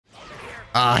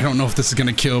I don't know if this is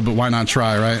gonna kill, but why not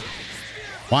try, right?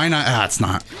 Why not? Ah, it's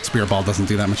not. Spirit Ball doesn't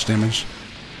do that much damage.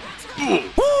 Woo!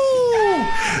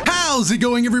 How's it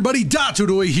going, everybody?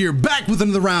 Dotodoya here, back with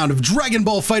another round of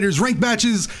Dragonball FighterZ ranked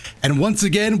matches. And once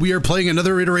again, we are playing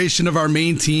another iteration of our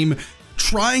main team,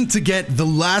 trying to get the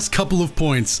last couple of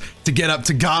points to get up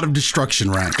to God of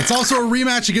Destruction rank. It's also a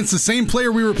rematch against the same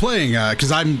player we were playing,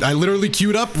 because I literally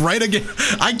queued up right again.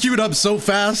 I queued up so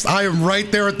fast. I am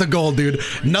right there at the goal, dude.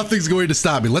 Nothing's going to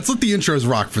stop me. Let's let the intros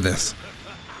rock for this.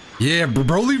 Yeah,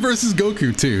 Broly versus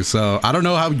Goku too. So I don't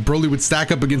know how Broly would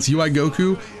stack up against UI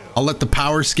Goku. I'll let the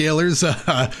power scalers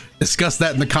discuss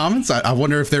that in the comments. I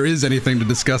wonder if there is anything to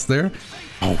discuss there.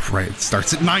 Oh, right. It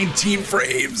starts at 19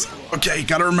 frames. Okay,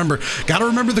 gotta remember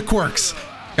the quirks.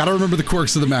 Gotta remember the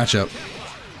quirks of the matchup.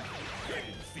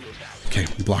 Okay,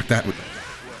 we blocked that.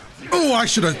 Oh, I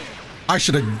should have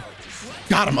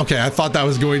got him. Okay, I thought that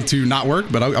was going to not work,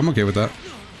 but I'm okay with that.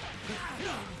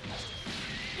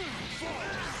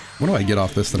 What do I get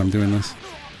off this that I'm doing this?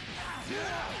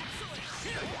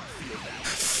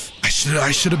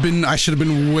 I should have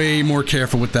been way more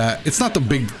careful with that. It's not the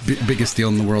biggest deal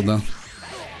in the world though.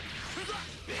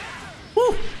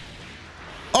 Woo.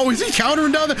 Oh, is he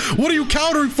countering down there? What are you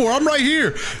countering for? I'm right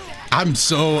here. I'm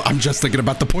just thinking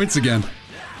about the points again.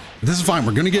 This is fine.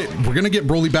 We're gonna get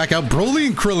Broly back out. Broly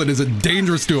and Krillin is a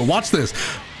dangerous duo. Watch this.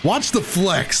 Watch the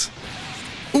flex.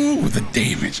 Ooh, the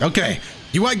damage. Okay.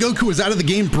 UI Goku is out of the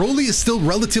game. Broly is still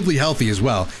relatively healthy as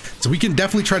well, so we can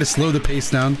definitely try to slow the pace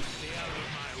down.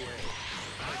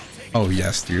 Oh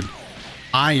yes, dude.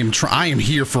 I am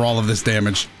here for all of this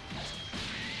damage.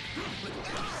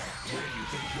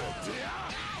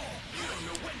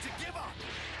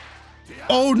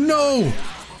 Oh no!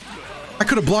 I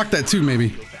could have blocked that too,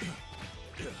 maybe.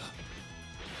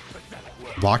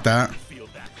 Block that.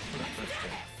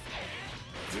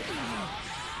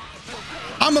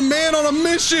 I'm a man on a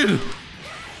mission.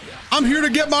 I'm here to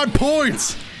get my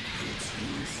points.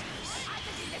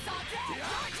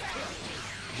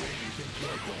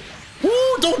 Woo,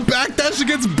 don't backdash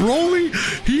against Broly.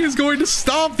 He is going to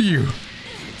stop you.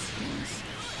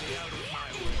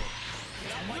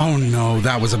 Oh no,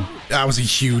 that was a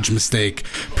huge mistake.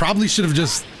 Probably should have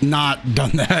just not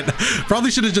done that. Probably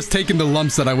should have just taken the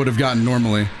lumps that I would have gotten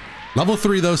normally. Level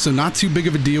 3 though, so not too big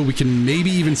of a deal. We can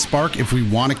maybe even spark if we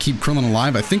want to keep Krillin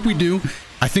alive. I think we do.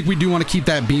 I think we do want to keep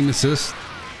that beam assist,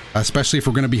 especially if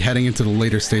we're going to be heading into the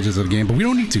later stages of the game, but we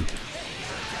don't need to.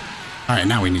 All right,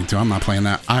 now we need to. I'm not playing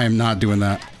that. I am not doing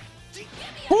that.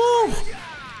 Woo!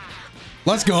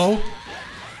 Let's go.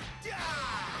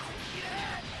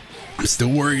 I'm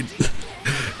still worried.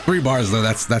 3 bars though.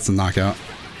 That's a knockout.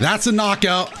 That's a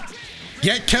knockout.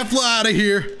 Get Kefla out of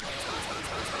here.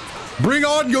 Bring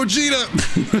on Gogeta.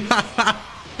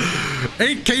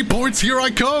 8K points, here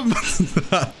I come.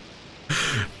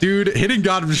 Dude, hitting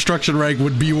God of Destruction rank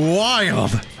would be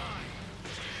wild.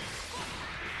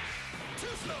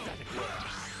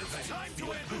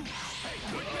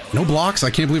 No blocks.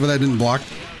 I can't believe that didn't block.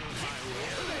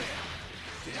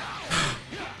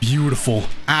 Beautiful.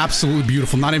 Absolutely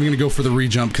beautiful. Not even going to go for the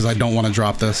re-jump because I don't want to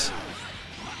drop this.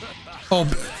 Oh,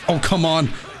 come on.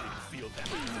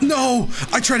 No,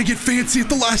 I try to get fancy at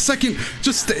the last second.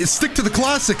 Just stick to the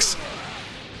classics.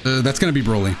 That's going to be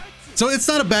Broly. So it's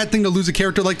not a bad thing to lose a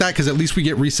character like that because at least we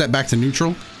get reset back to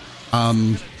neutral.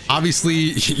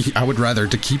 Obviously, I would rather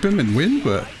to keep him and win,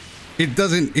 but it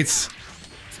doesn't. It's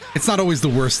not always the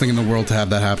worst thing in the world to have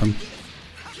that happen.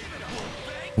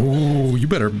 Ooh, you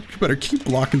better keep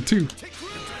blocking too.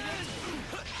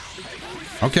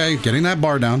 Okay, getting that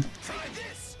bar down.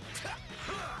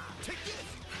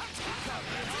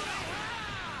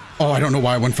 Oh, I don't know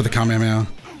why I went for the Kamehameha.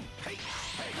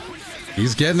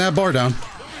 He's getting that bar down.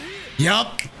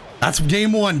 Yup. That's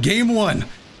game one. Game one.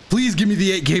 Please give me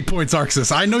the 8K points,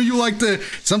 Arxis. I know you like to...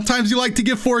 Sometimes you like to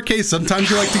give 4K. Sometimes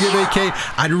you like to give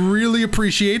 8K. I'd really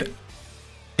appreciate it.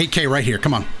 8K right here.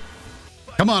 Come on.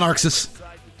 Come on, Arxis.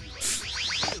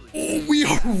 Oh, we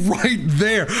are right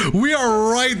there. We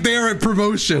are right there at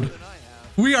promotion.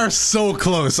 We are so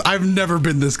close. I've never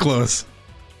been this close.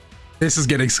 This is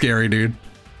getting scary, dude.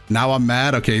 Now I'm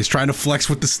mad. Okay, he's trying to flex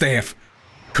with the staff.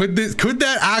 Could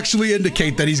that actually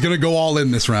indicate that he's gonna go all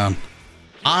in this round?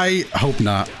 I hope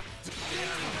not.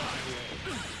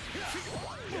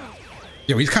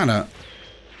 Yo, he's kind of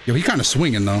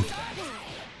swinging though.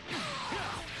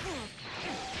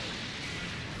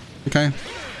 Okay.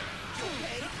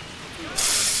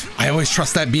 I always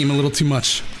trust that beam a little too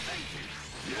much.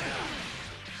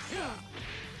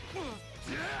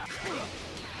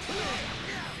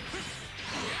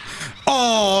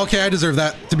 Oh, Okay, I deserve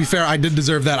that. To be fair, I did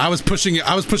deserve that. I was pushing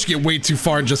it way too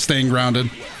far, just staying grounded.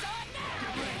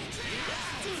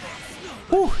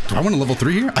 Ooh, do I want a level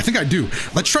 3 here? I think I do.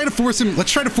 Let's try to force him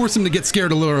to get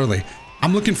scared a little early.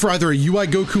 I'm looking for either a UI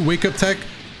Goku wake up tech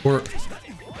or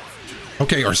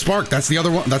okay, or Spark. That's the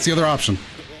other one. That's the other option.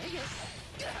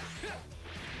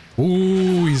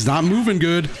 Ooh, he's not moving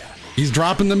good. He's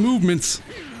dropping the movements.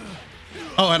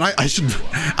 Oh, and I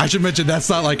should mention that's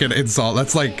not like an insult.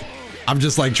 That's like I'm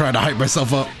just like trying to hype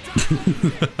myself up.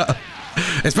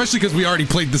 Especially because we already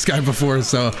played this guy before,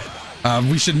 so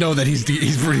we should know that he's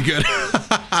pretty good.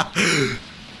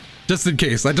 Just in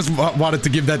case. I just wanted to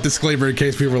give that disclaimer in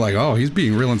case people were like, oh, he's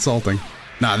being real insulting.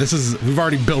 Nah, we've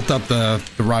already built up the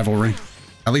rivalry.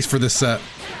 At least for this set.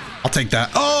 I'll take that.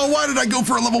 Oh, why did I go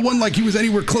for a level 1 like he was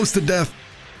anywhere close to death?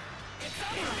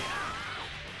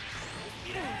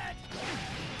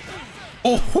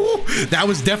 Oh, that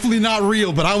was definitely not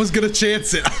real, but I was gonna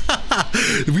chance it.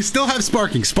 We still have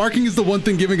Sparking. Sparking is the one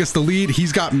thing giving us the lead.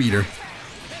 He's got meter.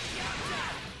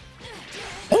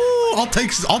 Oh, I'll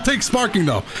take Sparking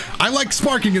though. I like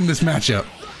Sparking in this matchup.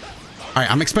 All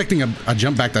right, I'm expecting a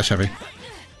jump back dash heavy.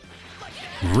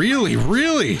 Really,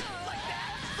 really?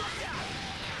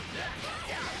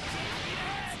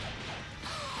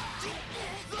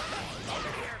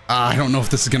 I don't know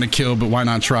if this is gonna kill, but why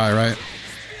not try, right?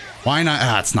 Why not?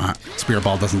 Ah, it's not. Spirit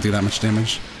Ball doesn't do that much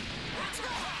damage.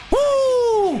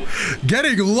 Woo!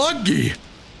 Getting lucky.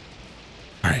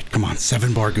 All right, come on.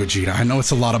 7 bar Gogeta. I know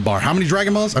it's a lot of bar. How many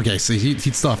Dragon Balls? Okay, so he'd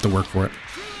still have to work for it.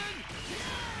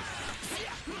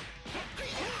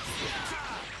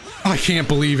 I can't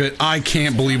believe it. I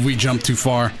can't believe we jumped too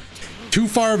far. Too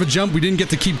far of a jump. We didn't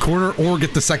get to keep corner or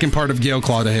get the second part of Gale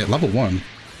Claw to hit. Level 1.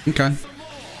 Okay.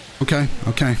 Okay.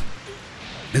 Okay.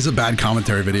 This is a bad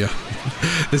commentary video.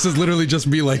 This is literally just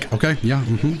me like, okay, yeah,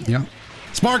 yeah.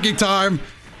 Sparking time.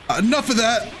 Enough of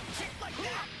that.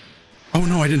 Oh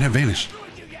no, I didn't have Vanish.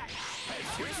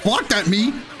 Blocked at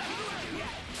me.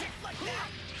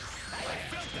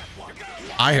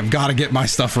 I have got to get my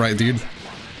stuff right, dude.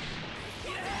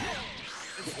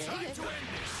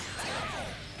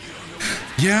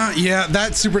 Yeah,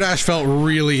 that super dash felt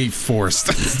really forced.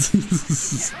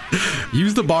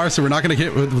 Use the bar, so we're not going to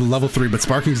hit with level 3, but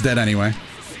Sparking's dead anyway.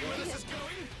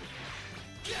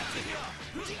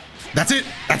 That's it.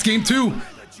 That's game 2.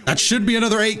 That should be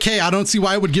another 8K. I don't see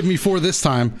why it would give me 4 this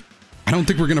time. I don't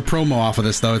think we're going to promo off of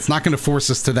this, though. It's not going to force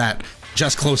us to that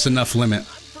just close enough limit.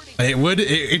 It would.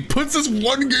 It puts us 1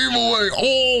 game away.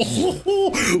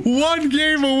 Oh, 1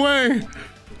 game away.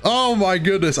 Oh, my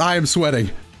goodness. I am sweating.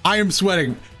 I am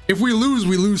sweating. If we lose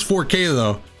 4K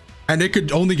though, and it could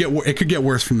get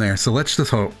worse from there. So let's just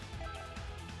hope.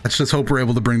 Let's just hope we're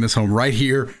able to bring this home right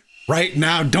here, right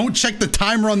now. Don't check the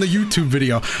timer on the YouTube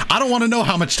video. I don't want to know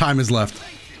how much time is left.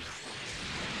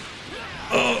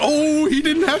 Oh, he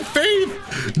didn't have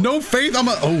faith. No faith.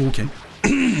 Oh, okay.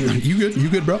 You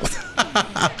good, bro?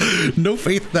 No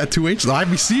faith that 2H. I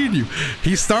be seeing you.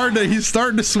 He's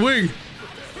starting to swing.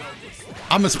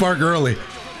 I'm a Spark early.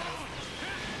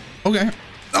 Okay.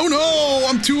 Oh no!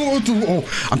 I'm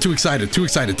too excited. Too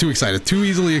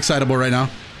easily excitable right now.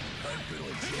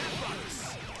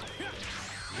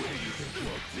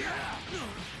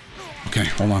 Okay,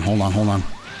 hold on.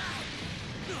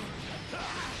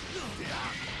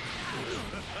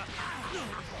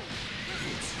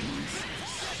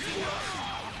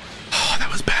 Oh,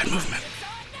 that was bad movement.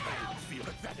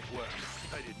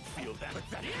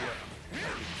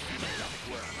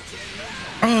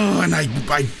 Oh, and I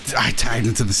tagged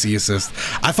into the C assist.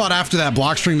 I thought after that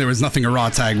block string there was nothing a raw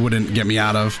tag wouldn't get me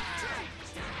out of.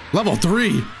 Level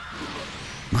 3.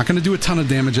 Not going to do a ton of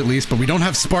damage at least, but we don't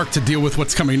have Spark to deal with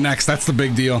what's coming next. That's the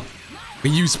big deal.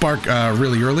 We use Spark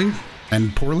really early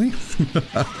and poorly.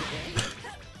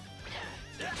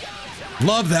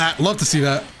 Love that. Love to see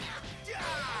that.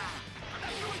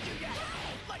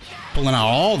 Pulling out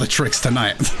all the tricks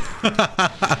tonight.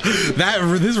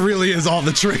 This really is all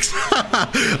the tricks.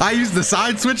 I use the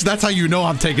side switch. That's how you know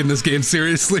I'm taking this game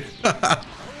seriously.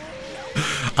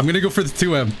 I'm gonna go for the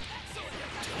 2M.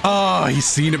 Oh, he's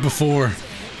seen it before.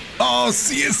 Oh,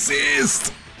 C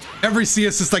assist. Every C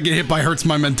assist I get hit by hurts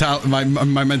my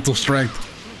mental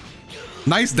strength.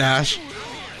 Nice dash.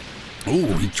 Oh,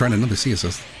 he's trying another C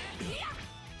assist.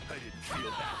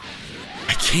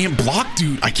 I can't block,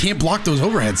 dude. I can't block those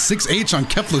overheads. 6H on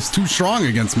Kefla's too strong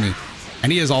against me.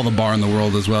 And he has all the bar in the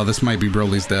world as well. This might be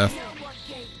Broly's death.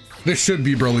 This should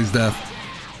be Broly's death.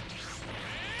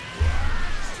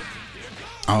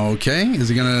 Okay, is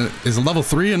a level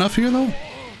 3 enough here though?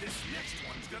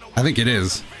 I think it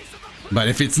is. But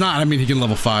if it's not, I mean he can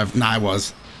level 5. Nah, I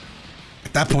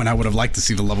At that point, I would have liked to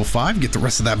see the level 5, get the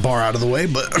rest of that bar out of the way,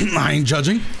 but I ain't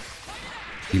judging.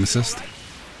 Team assist.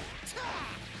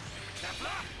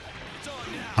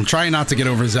 I'm trying not to get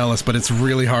overzealous, but it's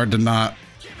really hard to not.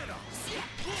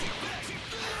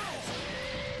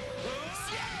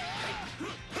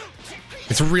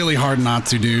 It's really hard not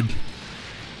to, dude.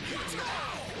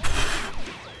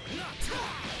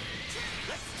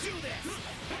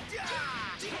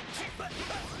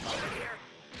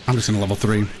 I'm just gonna level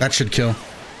 3. That should kill.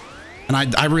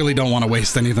 And I really don't want to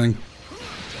waste anything.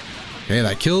 Okay,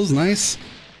 that kills. Nice.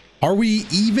 Are we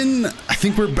even? I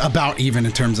think we're about even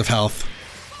in terms of health.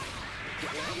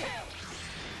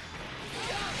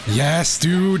 Yes,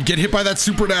 dude. Get hit by that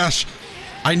super dash.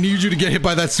 I need you to get hit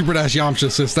by that super dash Yamcha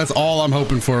assist. That's all I'm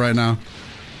hoping for right now.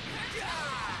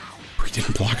 He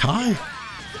didn't block high.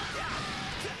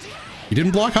 He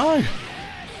didn't block high.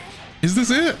 Is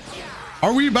this it?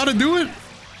 Are we about to do it?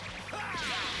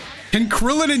 Can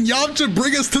Krillin and Yamcha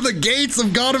bring us to the gates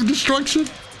of God of Destruction?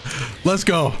 Let's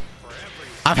go.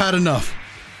 I've had enough.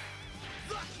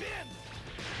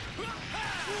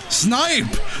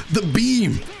 Snipe! The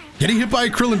beam. Getting hit by a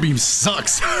Krillin beam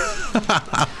sucks.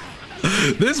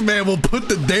 This man will put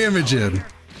the damage in.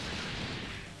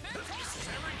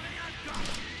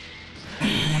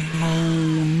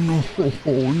 No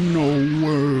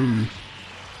way.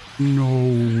 No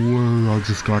way. I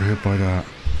just got hit by that.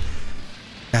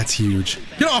 That's huge.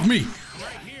 Get off me.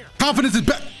 Confidence is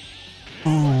back.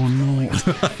 Oh no.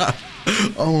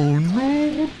 Oh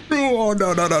no. No.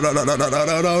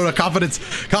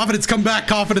 Confidence, come back.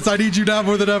 Confidence, I need you now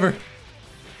more than ever.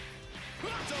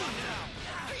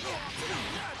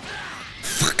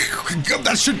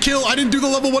 That should kill. I didn't do the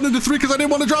level 1 into 3 because I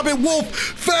didn't want to drop it. Wolf,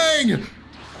 Fang,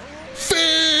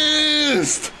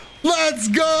 Fist. Let's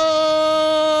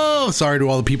go. Sorry to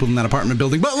all the people in that apartment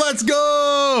building, but let's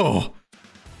go.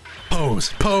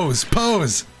 Pose.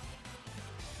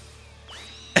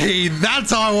 Hey,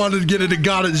 that's how I wanted to get into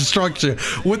God of Destruction.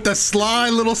 With the sly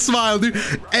little smile, dude.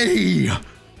 Hey,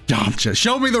 Yamcha,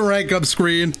 show me the rank up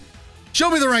screen.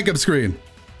 Show me the rank up screen.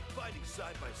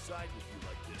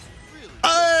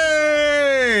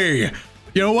 Hey!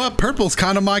 You know what? Purple's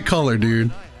kind of my color,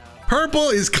 dude. Purple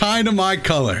is kind of my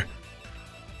color.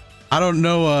 I don't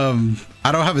know,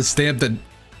 I don't have a stamp that...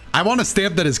 I want a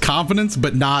stamp that is confidence,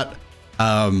 but not,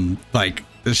 like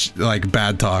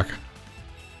bad talk.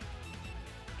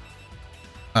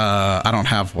 I don't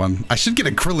have one. I should get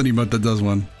a Krillin emote that does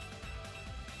one.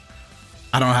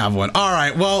 I don't have one. All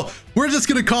right, well, we're just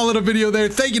gonna call it a video there.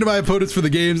 Thank you to my opponents for the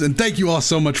games, and thank you all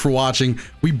so much for watching.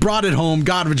 We brought it home,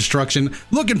 God of Destruction.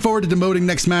 Looking forward to demoting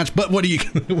next match, but what are you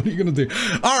gonna do?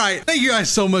 All right, thank you guys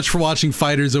so much for watching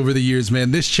Fighters over the years,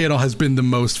 man. This channel has been the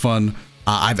most fun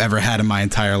I've ever had in my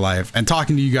entire life, and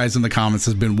talking to you guys in the comments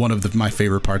has been one of my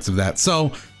favorite parts of that.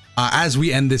 So as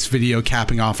we end this video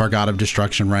capping off our God of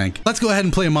Destruction rank, let's go ahead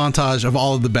and play a montage of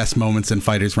all of the best moments in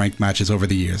Fighters ranked matches over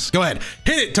the years. Go ahead,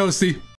 hit it, Toasty.